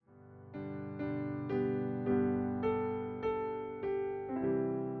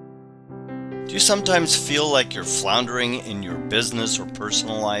Do you sometimes feel like you're floundering in your business or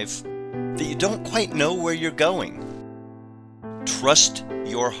personal life? That you don't quite know where you're going? Trust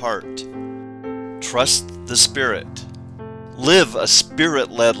your heart. Trust the Spirit. Live a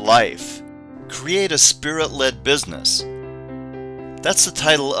Spirit-led life. Create a Spirit-led business. That's the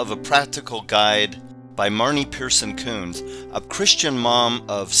title of a practical guide by Marnie Pearson Coons, a Christian mom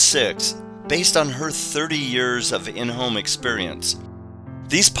of 6, based on her 30 years of in-home experience.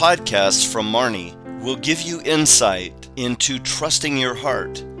 These podcasts from Marnie will give you insight into trusting your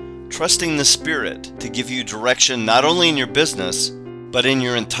heart, trusting the Spirit to give you direction not only in your business, but in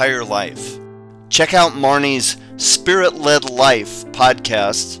your entire life. Check out Marnie's Spirit-Led Life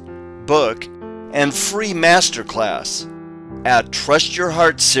podcast, book, and free masterclass at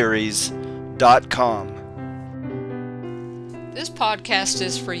trustyourheartseries.com. This podcast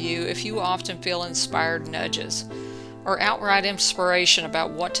is for you if you often feel inspired nudges or outright inspiration about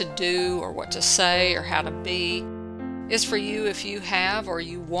what to do or what to say or how to be. It's for you if you have or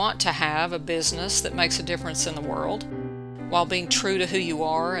you want to have a business that makes a difference in the world while being true to who you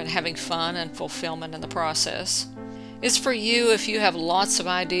are and having fun and fulfillment in the process. It's for you if you have lots of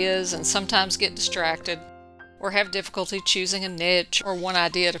ideas and sometimes get distracted or have difficulty choosing a niche or one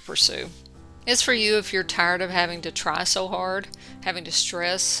idea to pursue. It's for you if you're tired of having to try so hard, having to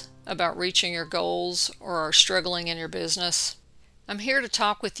stress about reaching your goals, or are struggling in your business. I'm here to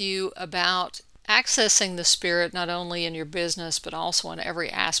talk with you about accessing the Spirit not only in your business but also in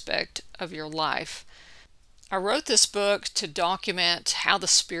every aspect of your life. I wrote this book to document how the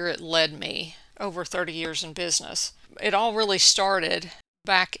Spirit led me over 30 years in business. It all really started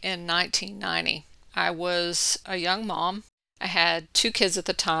back in 1990. I was a young mom. I had 2 kids at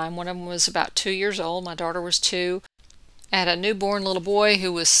the time. One of them was about 2 years old. My daughter was 2. I had a newborn little boy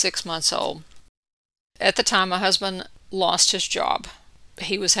who was 6 months old. At the time, my husband lost his job.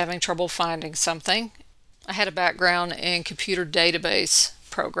 He was having trouble finding something. I had a background in computer database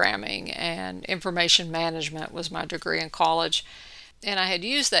programming, and information management was my degree in college. And I had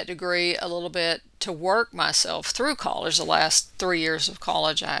used that degree a little bit to work myself through college. The last 3 years of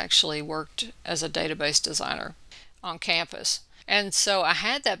college, I actually worked as a database designer on campus. And so I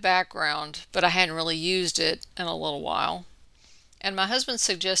had that background, but I hadn't really used it in a little while. And my husband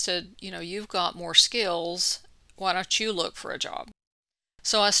suggested, you've got more skills. Why don't you look for a job?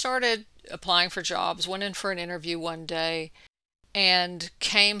 So I started applying for jobs, went in for an interview one day, and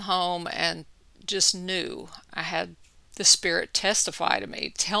came home and just knew I had the Spirit testify to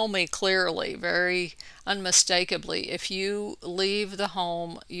me, tell me clearly, very unmistakably, if you leave the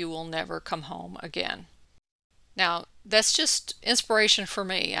home, you will never come home again. Now, that's just inspiration for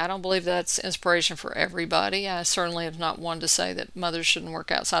me. I don't believe that's inspiration for everybody. I certainly am not one to say that mothers shouldn't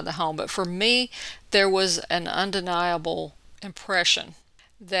work outside the home. But for me, there was an undeniable impression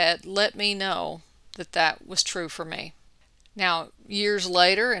that let me know that that was true for me. Now, years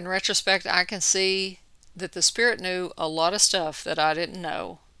later, in retrospect, I can see that the Spirit knew a lot of stuff that I didn't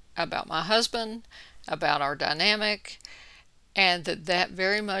know about my husband, about our dynamic, and that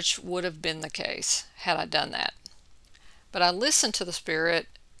very much would have been the case had I done that. But I listened to the Spirit,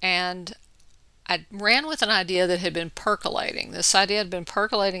 and I ran with an idea that had been percolating. This idea had been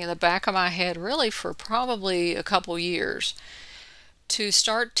percolating in the back of my head really for probably a couple years, to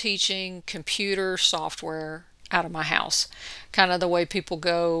start teaching computer software out of my house, kind of the way people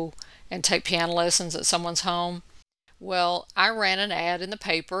go and take piano lessons at someone's home. Well, I ran an ad in the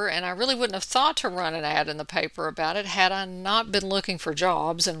paper, and I really wouldn't have thought to run an ad in the paper about it had I not been looking for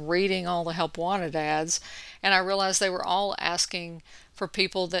jobs and reading all the help wanted ads. And I realized they were all asking for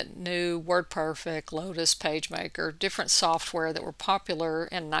people that knew WordPerfect, Lotus, PageMaker, different software that were popular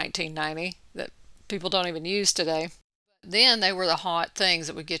in 1990 that people don't even use today. Then they were the hot things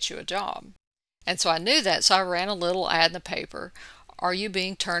that would get you a job. And so I knew that, so I ran a little ad in the paper. Are you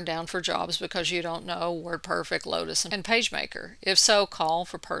being turned down for jobs because you don't know WordPerfect, Lotus, and PageMaker? If so, call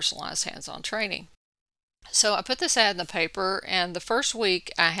for personalized hands-on training. So I put this ad in the paper, and the first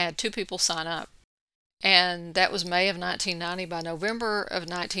week I had 2 people sign up. And that was May of 1990. By November of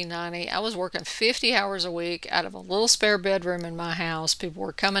 1990, I was working 50 hours a week out of a little spare bedroom in my house. People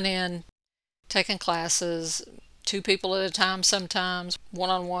were coming in, taking classes, 2 people at a time sometimes,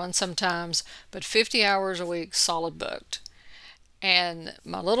 one-on-one sometimes, but 50 hours a week solid booked. And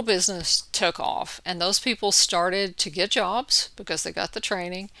my little business took off, and those people started to get jobs because they got the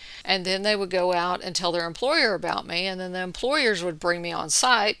training, and then they would go out and tell their employer about me, and then the employers would bring me on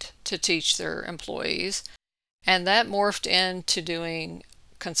site to teach their employees, and that morphed into doing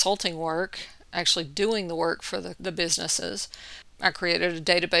consulting work, actually doing the work for the businesses, I created a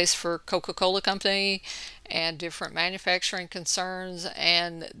database for Coca-Cola Company and different manufacturing concerns,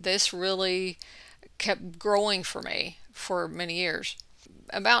 and this really kept growing for me for many years.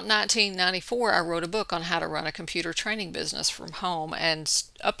 About 1994, I wrote a book on how to run a computer training business from home and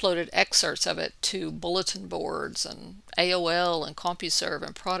uploaded excerpts of it to bulletin boards and AOL and CompuServe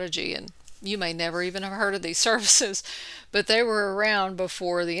and Prodigy. And you may never even have heard of these services, but they were around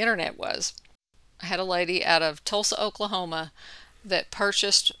before the internet was. I had a lady out of Tulsa, Oklahoma that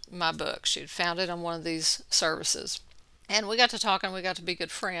purchased my book. She had found it on one of these services. And we got to talking, we got to be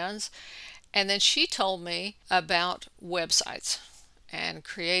good friends. And then she told me about websites and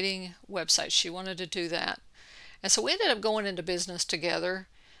creating websites. She wanted to do that. And so we ended up going into business together.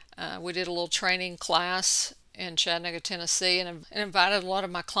 We did a little training class in Chattanooga, Tennessee, and invited a lot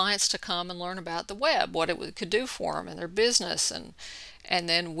of my clients to come and learn about the web, what it could do for them and their business. And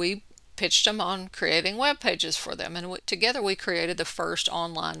then we pitched them on creating web pages for them. And together we created the first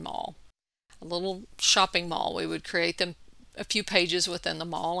online mall, a little shopping mall. We would create them a few pages within the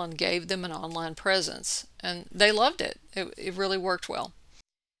mall and gave them an online presence. And they loved it. It really worked well.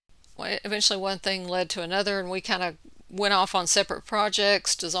 Eventually one thing led to another, and we kind of went off on separate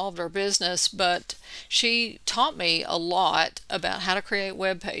projects, dissolved our business, but she taught me a lot about how to create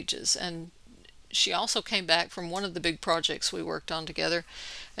web pages. And she also came back from one of the big projects we worked on together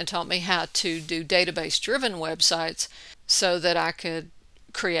and taught me how to do database-driven websites so that I could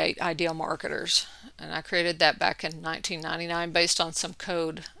create ideal marketers. And I created that back in 1999 based on some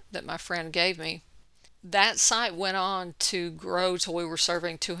code that my friend gave me. That site went on to grow till we were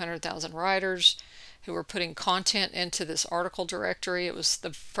serving 200,000 writers who were putting content into this article directory. It was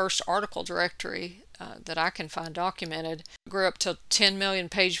the first article directory that I can find documented. It grew up to 10 million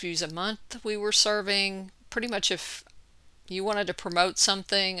page views a month we were serving. Pretty much if you wanted to promote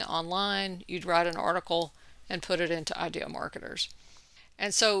something online, you'd write an article and put it into Ideal Marketers.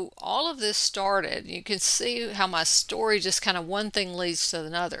 And so all of this started, you can see how my story just kind of one thing leads to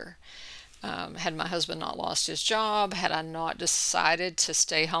another. Had my husband not lost his job, had I not decided to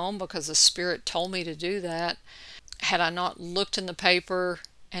stay home because the Spirit told me to do that, had I not looked in the paper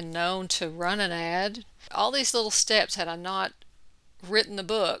and known to run an ad, all these little steps, had I not written the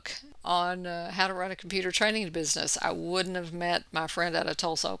book on how to run a computer training business, I wouldn't have met my friend out of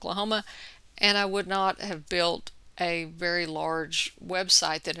Tulsa, Oklahoma, and I would not have built a very large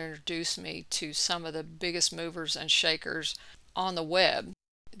website that introduced me to some of the biggest movers and shakers on the web.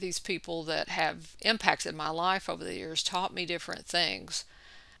 These people that have impacted my life over the years, taught me different things.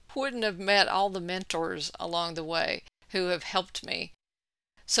 Wouldn't have met all the mentors along the way who have helped me.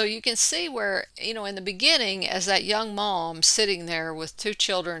 So you can see where, in the beginning, as that young mom sitting there with two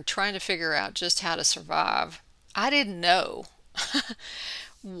children trying to figure out just how to survive, I didn't know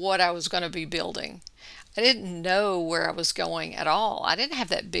what I was going to be building. I didn't know where I was going at all. I didn't have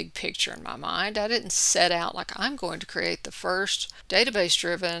that big picture in my mind. I didn't set out like I'm going to create the first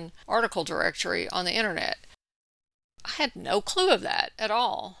database-driven article directory on the internet. I had no clue of that at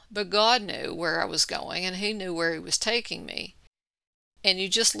all. But God knew where I was going, and He knew where He was taking me. And you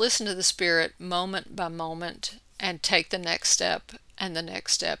just listen to the Spirit moment by moment and take the next step and the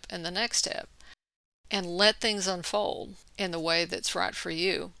next step and the next step and let things unfold in the way that's right for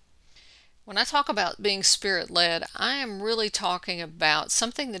you. When I talk about being Spirit-led, I am really talking about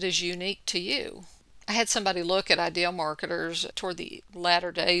something that is unique to you. I had somebody look at Ideal Marketers toward the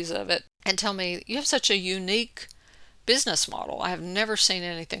latter days of it and tell me, you have such a unique business model. I have never seen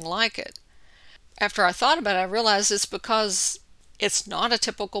anything like it. After I thought about it, I realized it's because it's not a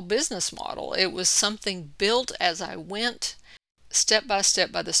typical business model. It was something built as I went, step by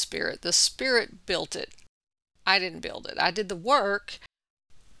step by the Spirit. The Spirit built it. I didn't build it. I did the work,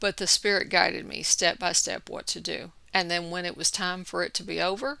 but the Spirit guided me step by step what to do. And then when it was time for it to be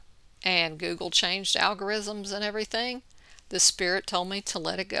over and Google changed algorithms and everything, the Spirit told me to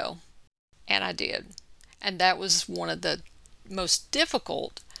let it go. And I did. And that was one of the most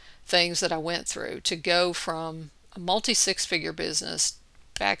difficult things that I went through, to go from a multi-six-figure business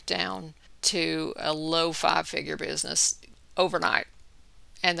back down to a low five-figure business overnight.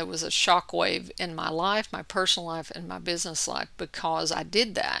 And there was a shockwave in my life, my personal life, and my business life because I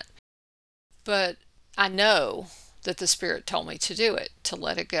did that. But I know that the Spirit told me to do it, to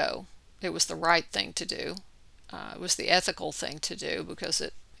let it go. It was the right thing to do. It was the ethical thing to do, because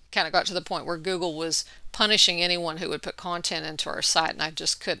it kind of got to the point where Google was punishing anyone who would put content into our site, and I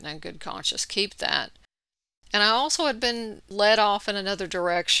just couldn't in good conscience keep that. And I also had been led off in another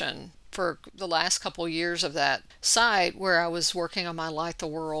direction for the last couple years of that site, where I was working on my Light the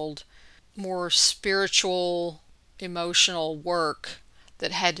World, more spiritual, emotional work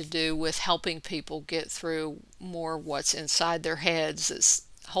that had to do with helping people get through more what's inside their heads that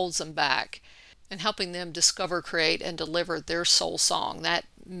holds them back, and helping them discover, create, and deliver their soul song, that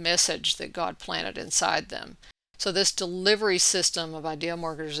message that God planted inside them. So this delivery system of Ideal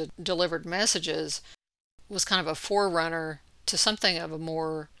Marketers that delivered messages was kind of a forerunner to something of a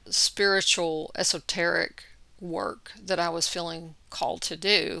more spiritual, esoteric work that I was feeling called to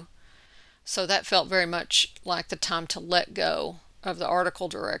do. So that felt very much like the time to let go of the article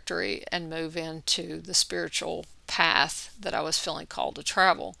directory and move into the spiritual path that I was feeling called to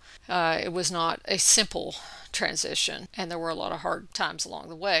travel. It was not a simple transition, and there were a lot of hard times along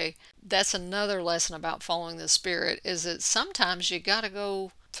the way. That's another lesson about following the Spirit, is that sometimes you got to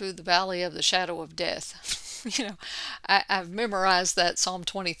go through the valley of the shadow of death. I've memorized that Psalm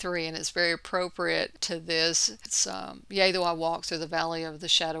 23, and it's very appropriate to this. It's, yea, though I walk through the valley of the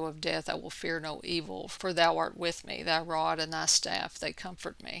shadow of death, I will fear no evil, for thou art with me, thy rod and thy staff, they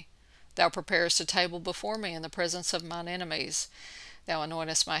comfort me. Thou preparest a table before me in the presence of mine enemies. Thou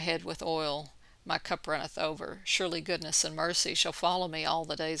anointest my head with oil, my cup runneth over. Surely goodness and mercy shall follow me all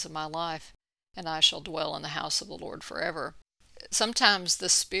the days of my life, and I shall dwell in the house of the Lord forever. Sometimes the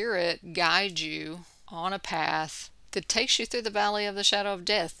Spirit guides you on a path that takes you through the valley of the shadow of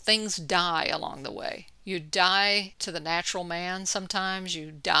death. Things die along the way. You die to the natural man sometimes.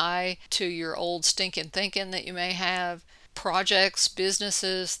 You die to your old stinking thinking that you may have. Projects,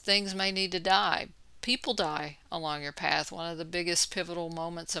 businesses, things may need to die. People die along your path. One of the biggest pivotal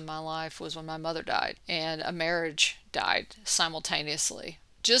moments in my life was when my mother died, and a marriage died simultaneously.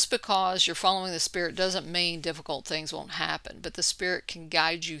 Just because you're following the Spirit doesn't mean difficult things won't happen, but the Spirit can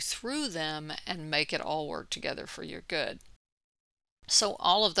guide you through them and make it all work together for your good. So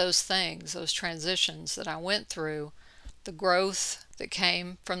all of those things, those transitions that I went through, the growth that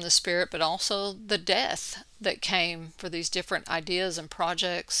came from the Spirit, but also the death that came for these different ideas and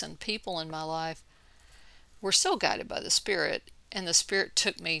projects and people in my life, were still guided by the Spirit, and the Spirit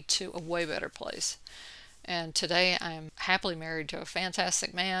took me to a way better place. And today I am happily married to a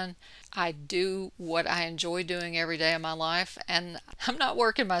fantastic man. I do what I enjoy doing every day of my life, and I'm not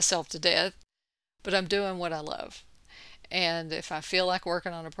working myself to death, but I'm doing what I love. And if I feel like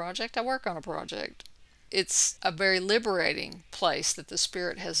working on a project, I work on a project. It's a very liberating place that the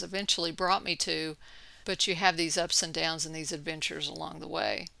Spirit has eventually brought me to, but you have these ups and downs and these adventures along the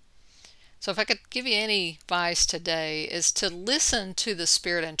way. So if I could give you any advice today, is to listen to the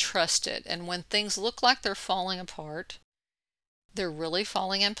Spirit and trust it. And when things look like they're falling apart, they're really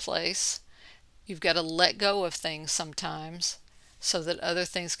falling in place. You've got to let go of things sometimes so that other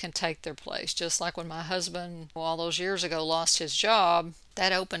things can take their place. Just like when my husband, all those years ago, lost his job,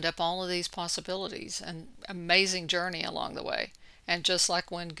 that opened up all of these possibilities, and amazing journey along the way. And just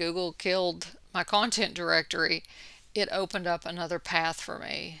like when Google killed my content directory, it opened up another path for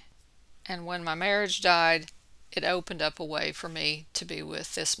me. And when my marriage died, it opened up a way for me to be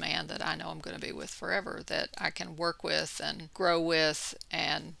with this man that I know I'm going to be with forever, that I can work with and grow with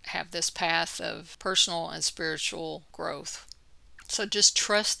and have this path of personal and spiritual growth. So just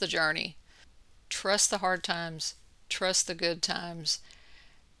trust the journey. Trust the hard times. Trust the good times.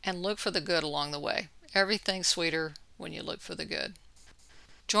 And look for the good along the way. Everything's sweeter when you look for the good.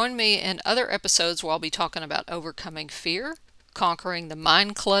 Join me in other episodes where I'll be talking about overcoming fear, conquering the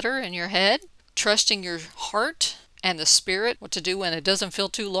mind clutter in your head, trusting your heart and the Spirit, what to do when it doesn't feel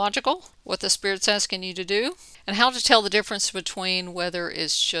too logical, what the Spirit's asking you to do, and how to tell the difference between whether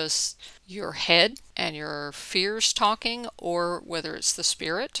it's just your head and your fears talking or whether it's the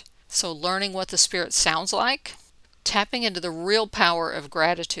Spirit. So learning what the Spirit sounds like, tapping into the real power of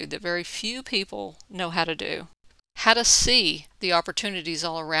gratitude that very few people know how to do. How to see the opportunities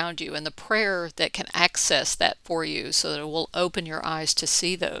all around you and the prayer that can access that for you so that it will open your eyes to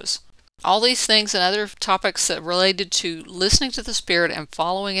see those. All these things and other topics that related to listening to the Spirit and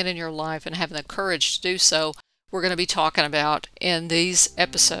following it in your life and having the courage to do so, we're going to be talking about in these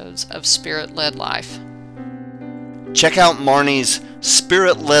episodes of Spirit-Led Life. Check out Marnie's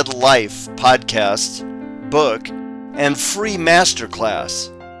Spirit-Led Life podcast, book, and free masterclass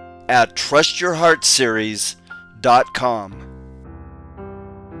at trustyourheartseries.com.